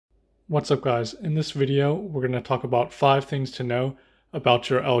What's up guys, in this video we're going to talk about 5 things to know about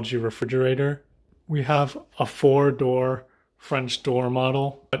your LG refrigerator. We have a 4-door French door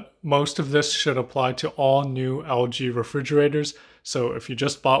model, but most of this should apply to all new LG refrigerators, so if you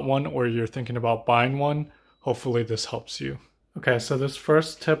just bought one or you're thinking about buying one, hopefully this helps you. Okay, so this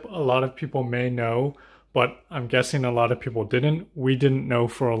first tip a lot of people may know, but I'm guessing a lot of people didn't. We didn't know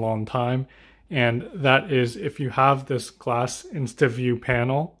for a long time, and that is if you have this glass InstaView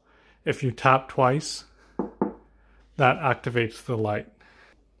panel, if you tap twice, that activates the light.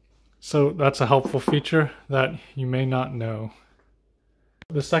 So that's a helpful feature that you may not know.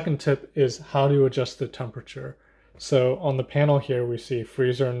 The second tip is how to adjust the temperature. So on the panel here we see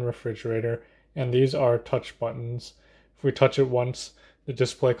freezer and refrigerator, and these are touch buttons. If we touch it once, the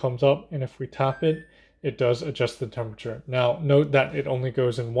display comes up, and if we tap it, it does adjust the temperature. Now note that it only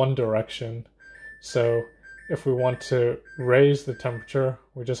goes in one direction, so if we want to raise the temperature,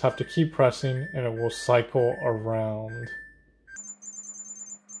 we just have to keep pressing and it will cycle around.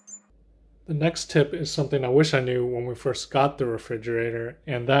 The next tip is something I wish I knew when we first got the refrigerator,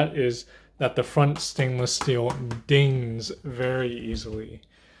 and that is that the front stainless steel dings very easily.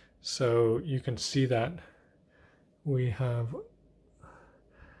 So you can see that we have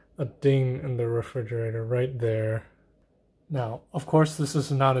a ding in the refrigerator right there. Now, of course, this is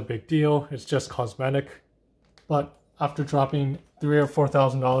not a big deal, it's just cosmetic. But after dropping $3,000 or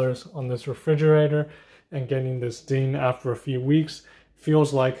 $4,000 on this refrigerator and getting this ding after a few weeks,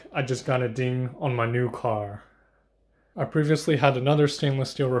 feels like I just got a ding on my new car. I previously had another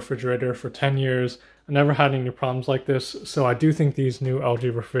stainless steel refrigerator for 10 years. I never had any problems like this, so I do think these new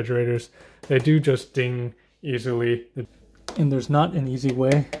LG refrigerators, they do just ding easily. And there's not an easy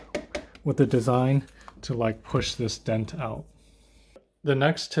way with the design to like push this dent out. The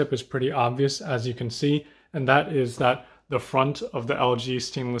next tip is pretty obvious, as you can see, and that is that the front of the LG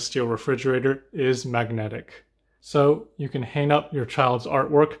stainless steel refrigerator is magnetic. So you can hang up your child's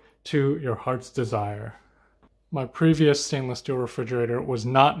artwork to your heart's desire. My previous stainless steel refrigerator was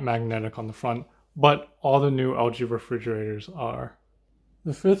not magnetic on the front, but all the new LG refrigerators are.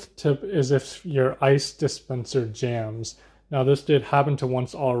 The fifth tip is if your ice dispenser jams. Now this did happen to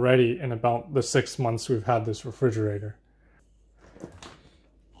once already in about the 6 months we've had this refrigerator.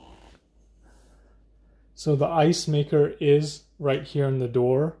 So the ice maker is right here in the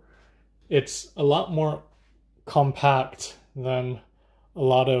door. It's a lot more compact than a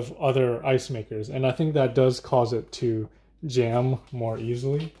lot of other ice makers, and I think that does cause it to jam more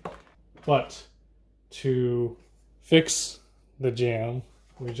easily. But to fix the jam,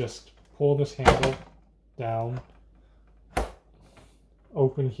 we just pull this handle down,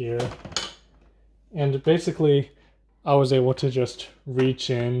 open here, and basically I was able to just reach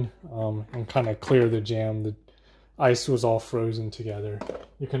in and kind of clear the jam. The ice was all frozen together.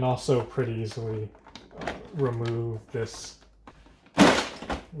 You can also pretty easily remove this,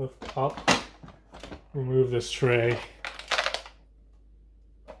 lift up, remove this tray,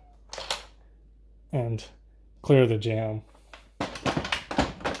 and clear the jam.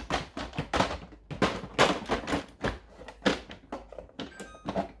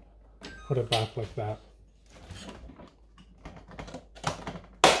 Put it back like that.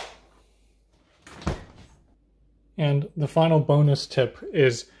 And the final bonus tip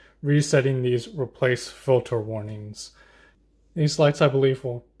is resetting these replace filter warnings. These lights, I believe,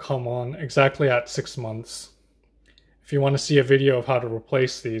 will come on exactly at 6 months. If you want to see a video of how to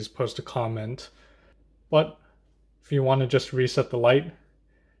replace these, post a comment. But if you want to just reset the light,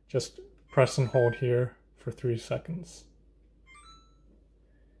 just press and hold here for 3 seconds.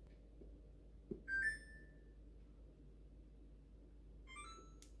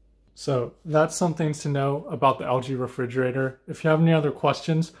 So that's some things to know about the LG refrigerator. If you have any other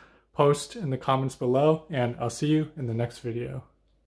questions, post in the comments below, and I'll see you in the next video.